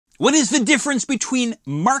What is the difference between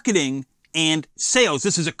marketing and sales?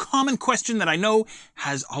 This is a common question that I know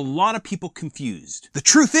has a lot of people confused. The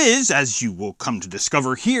truth is, as you will come to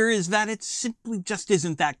discover here, is that it simply just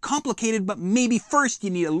isn't that complicated, but maybe first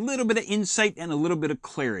you need a little bit of insight and a little bit of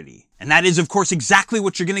clarity. And that is, of course, exactly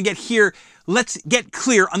what you're going to get here. Let's get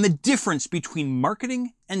clear on the difference between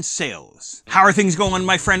marketing and sales. How are things going,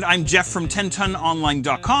 my friend? I'm Geoff from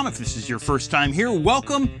 10tononline.com. If this is your first time here,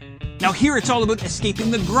 welcome. Now here it's all about escaping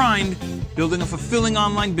the grind, building a fulfilling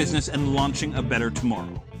online business, and launching a better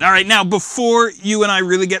tomorrow. All right, now before you and I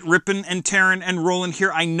really get ripping and tearing and rolling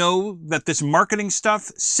here, I know that this marketing stuff,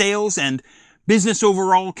 sales, and business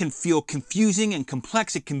overall can feel confusing and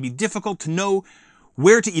complex. It can be difficult to know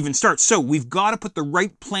where to even start. So we've got to put the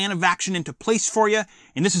right plan of action into place for you,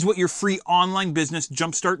 and this is what your free online business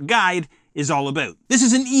jumpstart guide is all about. This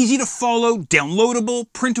is an easy to follow, downloadable,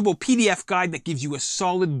 printable PDF guide that gives you a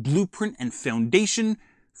solid blueprint and foundation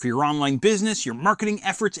for your online business, your marketing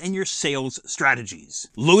efforts, and your sales strategies.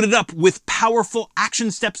 Loaded up with powerful action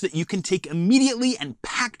steps that you can take immediately and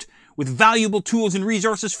packed with valuable tools and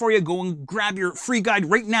resources for you. Go and grab your free guide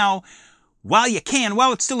right now while you can,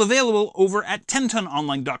 while it's still available over at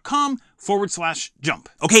 10tononline.com/jump.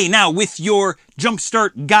 Okay, now with your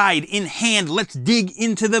jumpstart guide in hand, let's dig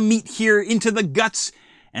into the meat here, into the guts,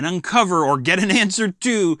 and uncover or get an answer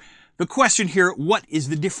to the question here: what is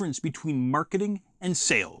the difference between marketing and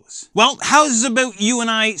sales? Well, how's about you and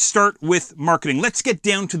I start with marketing? Let's get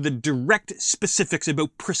down to the direct specifics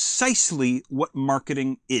about precisely what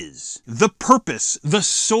marketing is. The purpose, the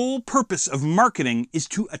sole purpose of marketing is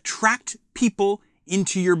to attract people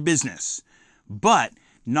into your business, but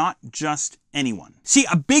not just anyone. See,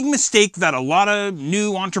 a big mistake that a lot of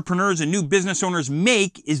new entrepreneurs and new business owners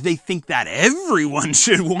make is they think that everyone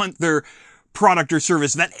should want their product or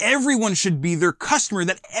service, that everyone should be their customer,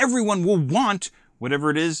 that everyone will want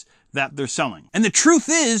whatever it is that they're selling. And the truth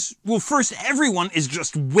is, well, first, everyone is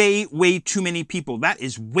just way too many people. That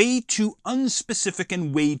is way too unspecific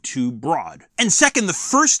and way too broad. And second, the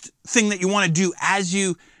first thing that you want to do as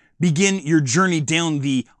you begin your journey down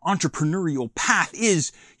the entrepreneurial path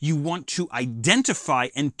is you want to identify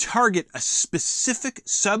and target a specific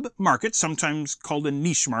sub-market, sometimes called a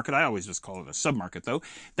niche market. I always just call it a sub-market though,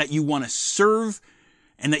 that you want to serve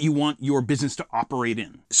and that you want your business to operate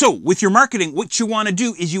in. So with your marketing, what you want to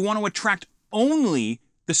do is you want to attract only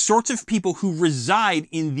the sorts of people who reside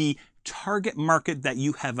in the target market that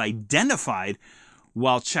you have identified,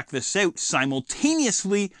 while, check this out,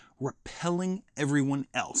 simultaneously repelling everyone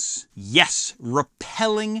else. Yes,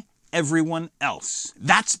 repelling everyone else.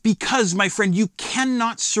 That's because, my friend, you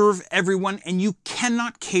cannot serve everyone and you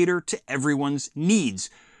cannot cater to everyone's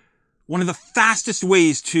needs. One of the fastest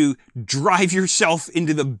ways to drive yourself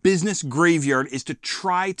into the business graveyard is to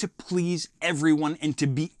try to please everyone and to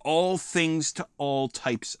be all things to all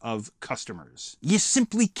types of customers. You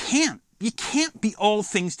simply can't. You can't be all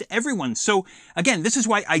things to everyone. So again, this is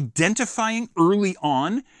why identifying early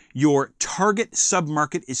on your target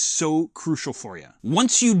submarket is so crucial for you.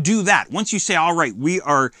 Once you do that, once you say, all right, we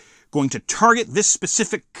are going to target this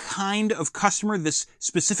specific kind of customer, this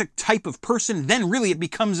specific type of person, then really it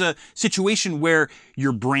becomes a situation where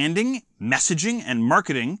your branding, messaging, and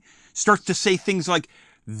marketing starts to say things like,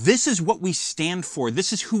 this is what we stand for,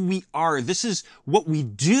 this is who we are, this is what we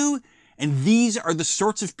do, and these are the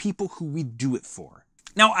sorts of people who we do it for.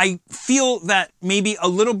 Now, I feel that maybe a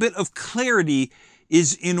little bit of clarity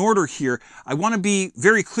is in order here. I want to be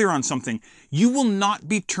very clear on something. You will not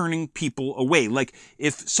be turning people away. Like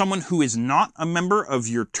if someone who is not a member of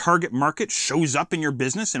your target market shows up in your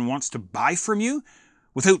business and wants to buy from you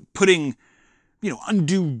without putting,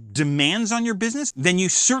 undue demands on your business, then you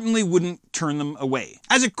certainly wouldn't turn them away.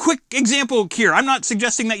 As a quick example here, I'm not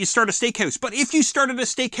suggesting that you start a steakhouse, but if you started a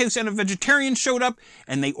steakhouse and a vegetarian showed up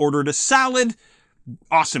and they ordered a salad,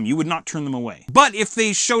 awesome, you would not turn them away. But if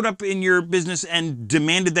they showed up in your business and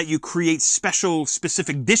demanded that you create special,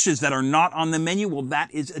 specific dishes that are not on the menu, well,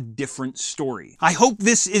 that is a different story. I hope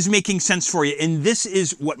this is making sense for you, and this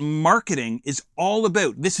is what marketing is all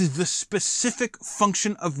about. This is the specific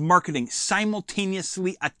function of marketing,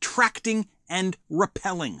 simultaneously attracting and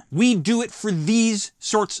repelling. We do it for these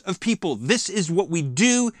sorts of people. This is what we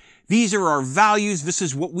do. These are our values. This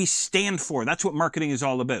is what we stand for. That's what marketing is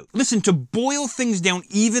all about. Listen, to boil things down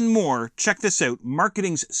even more, check this out.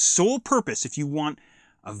 Marketing's sole purpose, if you want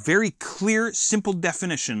a very clear, simple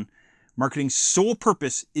definition, marketing's sole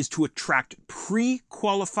purpose is to attract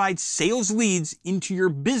pre-qualified sales leads into your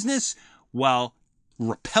business while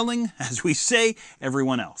repelling, as we say,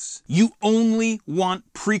 everyone else. You only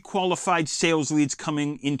want pre-qualified sales leads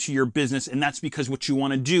coming into your business, and that's because what you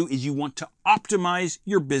want to do is you want to optimize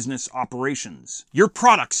your business operations. Your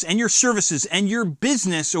products and your services and your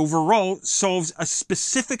business overall solves a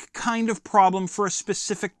specific kind of problem for a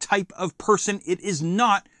specific type of person. It is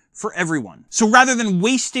not for everyone. So rather than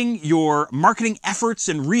wasting your marketing efforts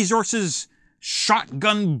and resources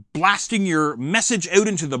shotgun blasting your message out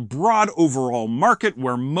into the broad overall market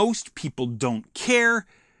where most people don't care,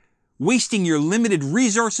 wasting your limited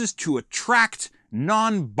resources to attract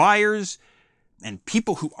non-buyers and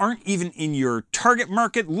people who aren't even in your target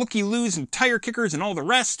market, looky-loos and tire kickers and all the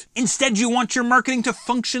rest. Instead, you want your marketing to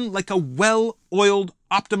function like a well-oiled,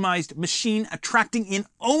 optimized machine, attracting in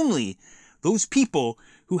only those people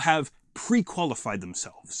who have pre-qualified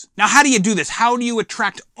themselves. Now, how do you do this? How do you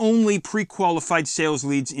attract only pre-qualified sales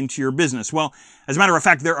leads into your business? Well, as a matter of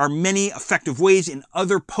fact, there are many effective ways. In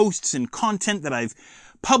other posts and content that I've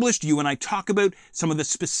published, you and I talk about some of the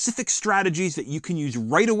specific strategies that you can use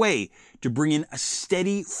right away to bring in a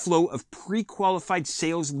steady flow of pre-qualified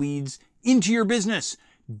sales leads into your business,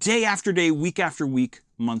 day after day, week after week,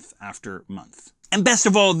 month after month. And best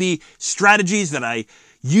of all, the strategies that I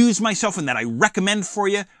use myself and that I recommend for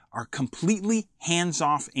you are completely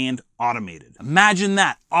hands-off and automated. Imagine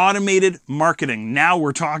that, automated marketing. Now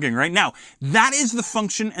we're talking right now. That is the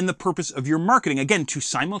function and the purpose of your marketing. Again, to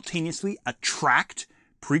simultaneously attract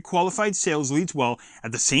pre-qualified sales leads while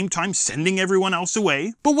at the same time sending everyone else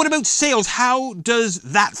away. But what about sales? How does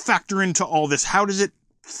that factor into all this? How does it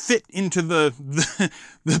fit into the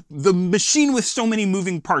machine with so many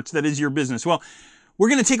moving parts that is your business? Well, we're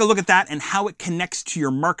going to take a look at that and how it connects to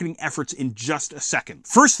your marketing efforts in just a second.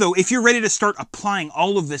 First, though, if you're ready to start applying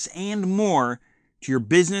all of this and more to your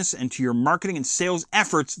business and to your marketing and sales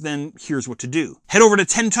efforts, then here's what to do. Head over to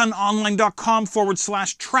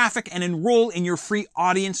 10tononline.com/traffic and enroll in your free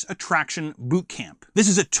audience attraction bootcamp. This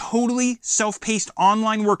is a totally self-paced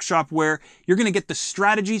online workshop where you're going to get the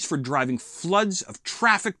strategies for driving floods of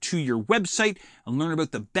traffic to your website and learn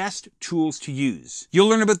about the best tools to use. You'll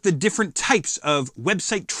learn about the different types of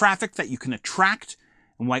website traffic that you can attract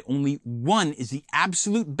and why only one is the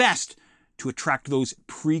absolute best to attract those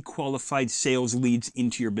pre-qualified sales leads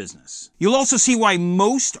into your business. You'll also see why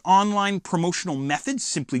most online promotional methods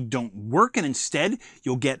simply don't work, and instead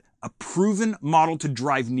you'll get a proven model to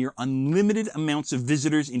drive near unlimited amounts of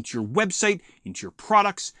visitors into your website, into your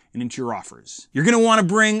products, and into your offers. You're going to want to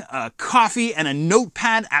bring a coffee and a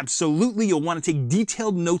notepad. Absolutely. You'll want to take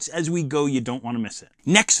detailed notes as we go. You don't want to miss it.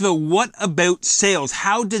 Next, though, what about sales?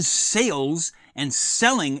 How does sales and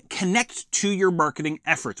selling connect to your marketing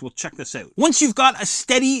efforts? Well, check this out. Once you've got a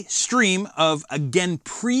steady stream of, again,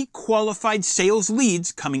 pre-qualified sales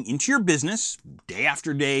leads coming into your business day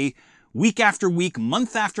after day, week after week,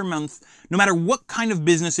 month after month, no matter what kind of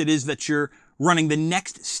business it is that you're running, the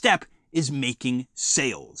next step is making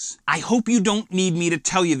sales. I hope you don't need me to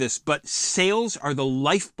tell you this, but sales are the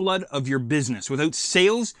lifeblood of your business. Without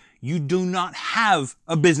sales, you do not have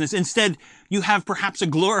a business. Instead, you have perhaps a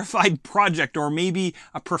glorified project or maybe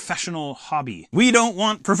a professional hobby. We don't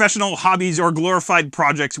want professional hobbies or glorified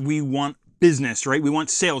projects. We want business, right? We want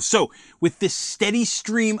sales. So with this steady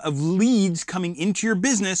stream of leads coming into your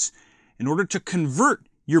business, in order to convert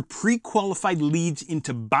your pre-qualified leads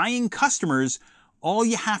into buying customers, all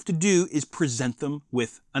you have to do is present them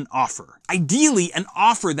with an offer. Ideally, an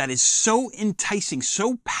offer that is so enticing,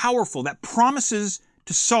 so powerful, that promises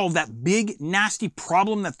to solve that big, nasty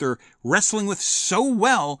problem that they're wrestling with so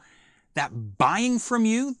well that buying from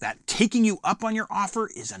you, that taking you up on your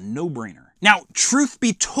offer is a no-brainer. Now, truth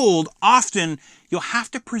be told, often you'll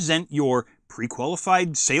have to present your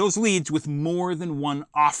pre-qualified sales leads with more than one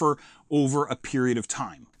offer over a period of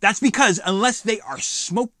time. That's because unless they are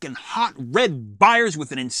smoking hot red buyers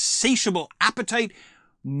with an insatiable appetite,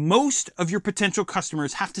 most of your potential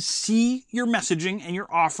customers have to see your messaging and your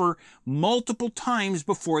offer multiple times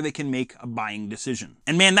before they can make a buying decision.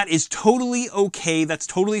 And man, that is totally okay. That's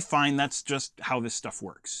totally fine. That's just how this stuff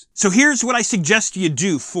works. So here's what I suggest you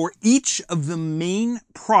do. For each of the main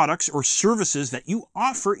products or services that you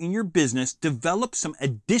offer in your business, develop some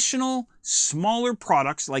additional smaller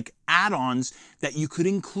products like add-ons that you could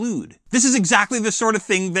include. This is exactly the sort of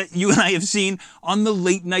thing that you and I have seen on the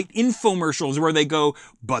late night infomercials where they go,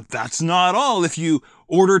 but that's not all. If you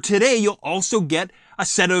order today, you'll also get a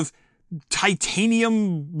set of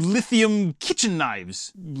titanium lithium kitchen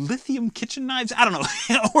knives. Lithium kitchen knives? I don't know.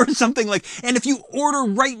 Or something like, and if you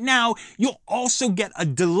order right now, you'll also get a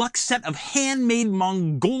deluxe set of handmade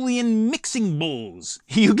Mongolian mixing bowls.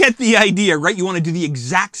 You get the idea, right? You want to do the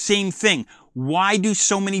exact same thing. Why do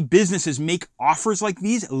so many businesses make offers like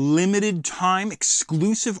these? Limited time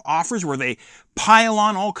exclusive offers where they pile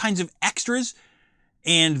on all kinds of extras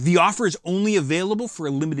and the offer is only available for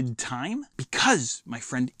a limited time? Because, my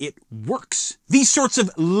friend, it works. These sorts of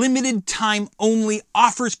limited time only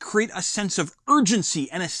offers create a sense of urgency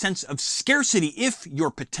and a sense of scarcity. If your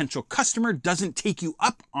potential customer doesn't take you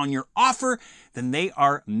up on your offer, then they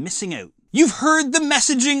are missing out. You've heard the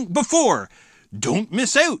messaging before. Don't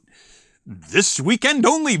miss out. This weekend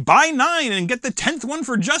only, buy 9 and get the 10th one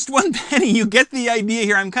for just 1 penny. You get the idea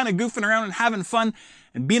here. I'm kind of goofing around and having fun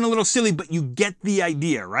and being a little silly, but you get the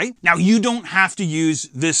idea, right? Now, you don't have to use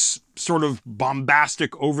this sort of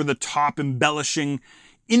bombastic, over-the-top, embellishing,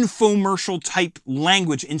 infomercial type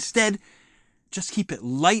language. Instead, just keep it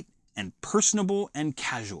light and personable and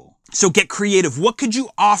casual. So get creative. What could you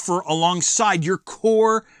offer alongside your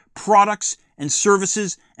core products and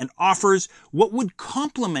services and offers? What would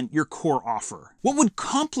complement your core offer? What would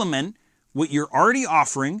complement what you're already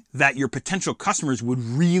offering that your potential customers would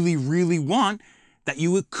really, really want, that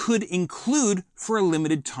you could include for a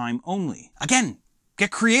limited time only? Again,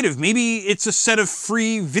 get creative. Maybe it's a set of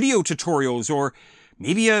free video tutorials, or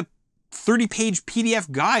maybe a 30-page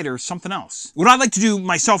PDF guide or something else. What I like to do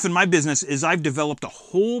myself in my business is I've developed a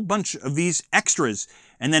whole bunch of these extras.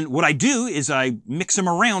 And then what I do is I mix them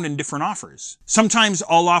around in different offers. Sometimes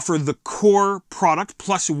I'll offer the core product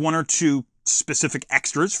plus 1 or 2 specific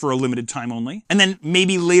extras for a limited time only. And then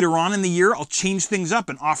maybe later on in the year, I'll change things up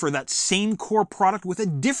and offer that same core product with a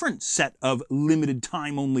different set of limited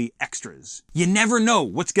time only extras. You never know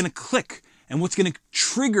what's going to click and what's going to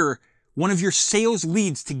trigger one of your sales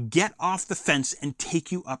leads to get off the fence and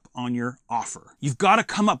take you up on your offer. You've got to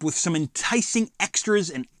come up with some enticing extras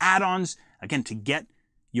and add-ons, again, to get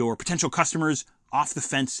your potential customers off the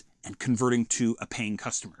fence and converting to a paying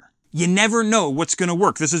customer. You never know what's going to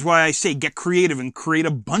work. This is why I say get creative and create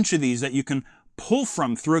a bunch of these that you can pull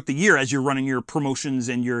from throughout the year as you're running your promotions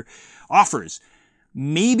and your offers.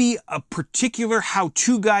 Maybe a particular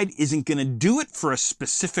how-to guide isn't going to do it for a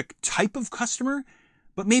specific type of customer,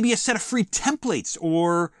 but maybe a set of free templates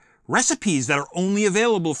or recipes that are only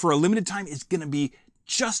available for a limited time is going to be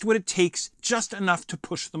just what it takes, just enough to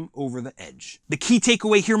push them over the edge. The key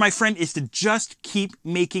takeaway here, my friend, is to just keep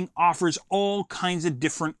making offers, all kinds of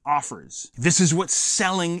different offers. This is what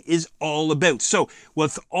selling is all about. So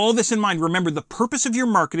with all this in mind, remember the purpose of your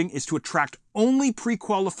marketing is to attract only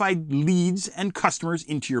pre-qualified leads and customers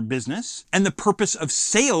into your business. And the purpose of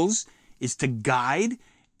sales is to guide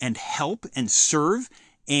and help and serve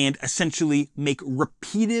and essentially make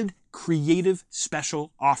repeated creative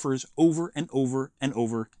special offers over and over and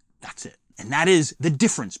over. That's it. And that is the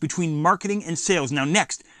difference between marketing and sales. Now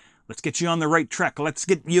next, let's get you on the right track. Let's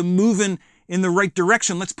get you moving in the right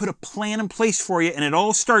direction. Let's put a plan in place for you. And it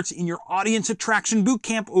all starts in your audience attraction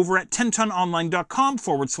bootcamp over at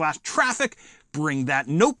 10tononline.com/traffic. Bring that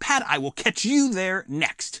notepad. I will catch you there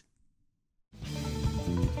next.